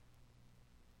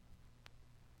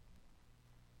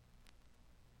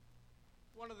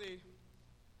One of the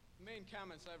main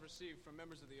comments I've received from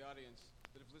members of the audience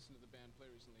that have listened to the band play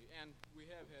recently, and we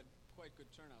have had quite good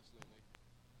turnouts lately,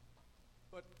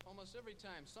 but almost every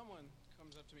time someone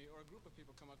comes up to me, or a group of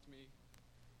people come up to me,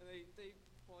 and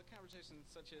well, a conversation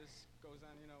such as goes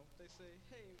on, they say,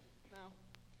 hey, now,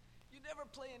 you never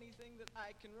play anything that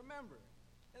I can remember,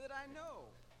 and that I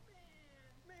know.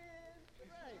 Man,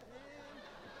 right, man.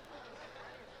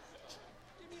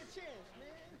 Give me a chance,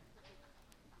 man.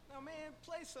 Now, man,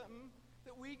 play something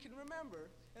that we can remember,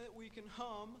 and that we can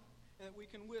hum, and that we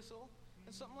can whistle,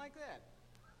 and something like that.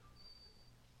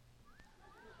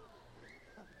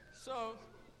 So,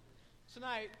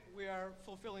 tonight, we are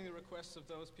fulfilling the requests of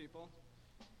those people,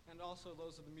 and also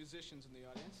those of the musicians in the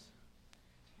audience.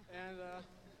 And,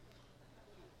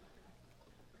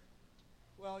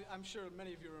 well, I'm sure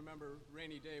many of you remember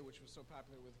Rainy Day, which was so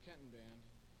popular with the Kenton Band,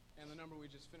 and the number we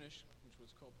just finished, which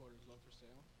was Cole Porter's Love for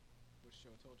Sale, which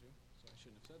Joe told you, so I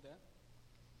shouldn't have said that.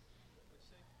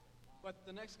 But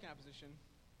the next composition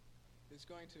is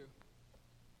going to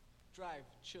drive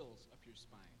chills up your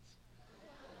spines.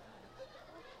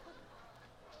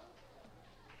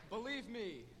 Believe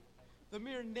me, the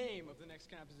mere name of the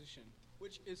next composition,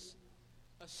 which is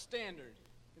a standard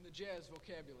in the jazz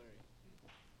vocabulary,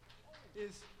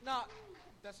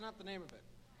 that's not the name of it.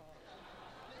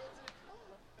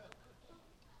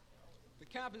 The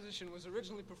composition was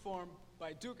originally performed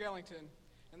by Duke Ellington,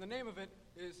 and the name of it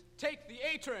is Take the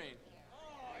A Train.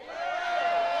 Oh, yeah!